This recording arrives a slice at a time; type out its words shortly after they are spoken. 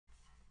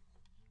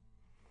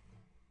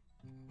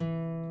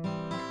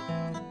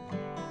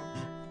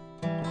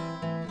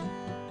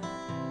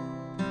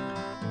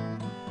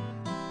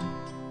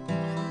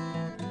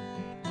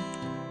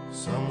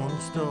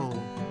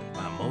stole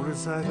my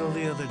motorcycle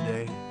the other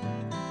day.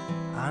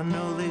 I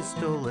know they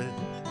stole it,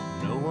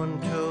 no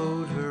one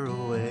towed her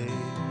away.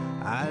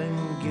 I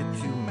didn't get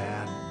too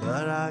mad,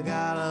 but I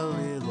got a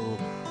little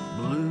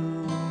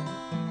blue,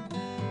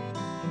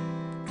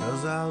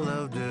 'cause I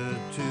loved her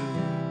too.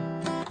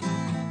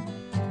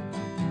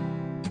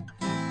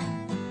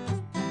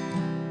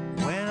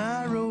 When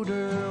I rode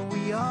her,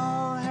 we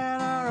all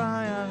had our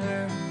eye on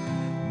her,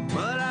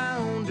 but I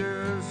owned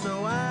her,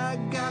 so I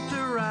got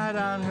to ride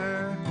on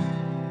her.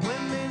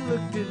 When they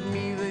looked at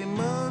me, they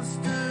must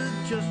have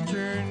just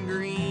turned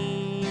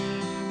green.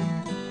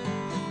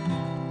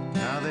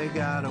 Now they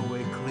got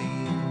away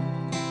clean.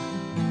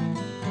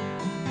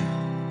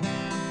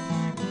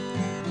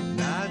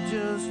 I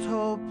just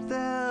hope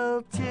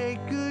they'll take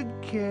good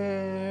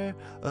care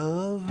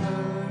of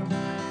her,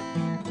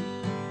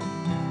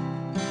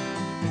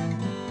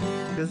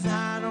 'cause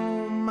I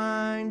don't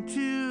mind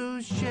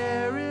to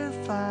share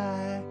if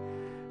I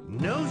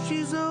know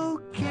she's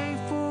okay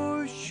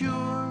for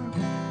sure.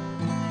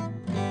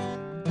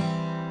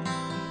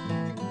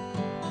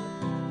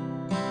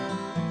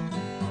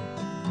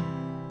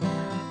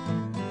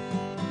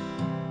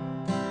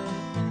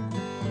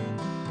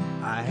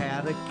 I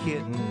had a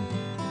kitten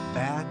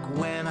back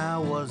when I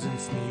wasn't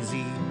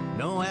sneezy.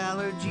 No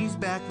allergies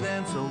back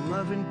then, so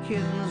loving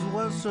kittens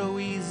was so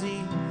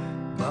easy.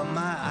 But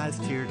my eyes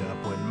teared up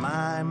when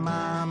my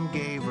mom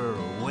gave her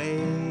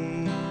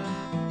away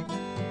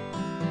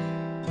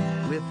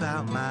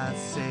without my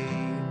say.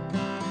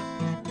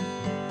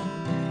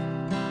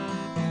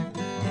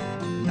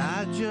 And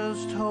I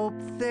just hope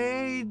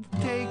they'd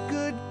take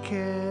good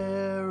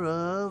care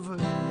of her,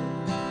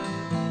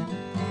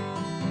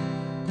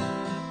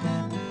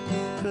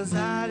 'cause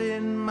I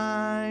didn't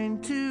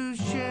mind to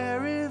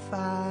share if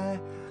I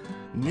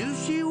knew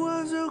she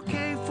was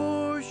okay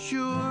for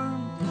sure.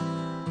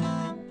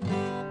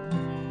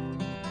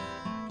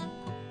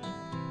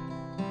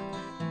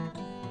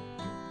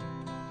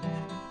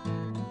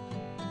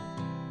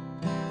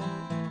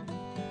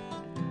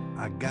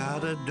 I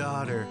got a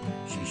daughter,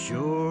 she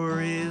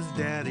sure is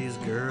daddy's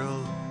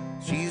girl.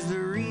 She's the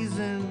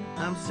reason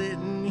I'm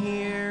sitting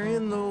here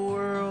in the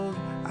world.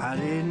 I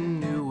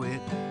didn't know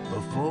it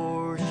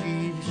before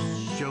she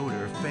showed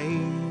her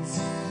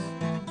face,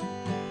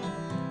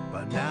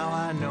 but now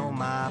I know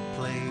my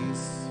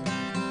place.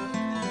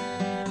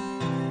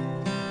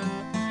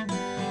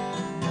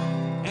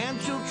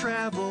 And she'll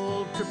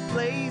travel to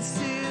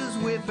places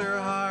with her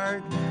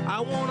heart. I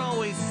won't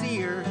always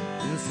see her,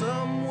 in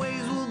some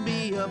ways we'll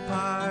be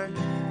apart,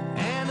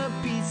 and a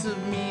piece of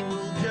me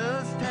will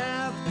just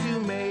have to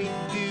make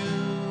do,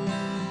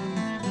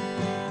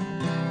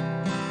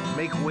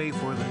 make way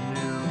for the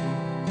new.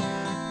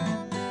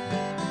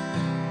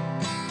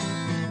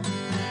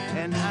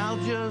 And I'll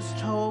just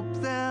hope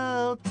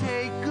they'll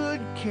take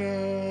good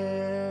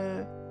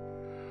care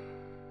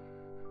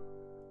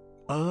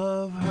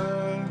of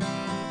her,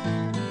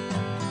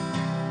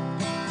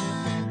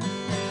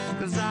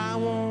 'cause I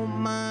won't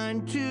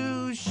mind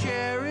to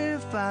share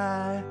if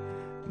I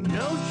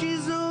know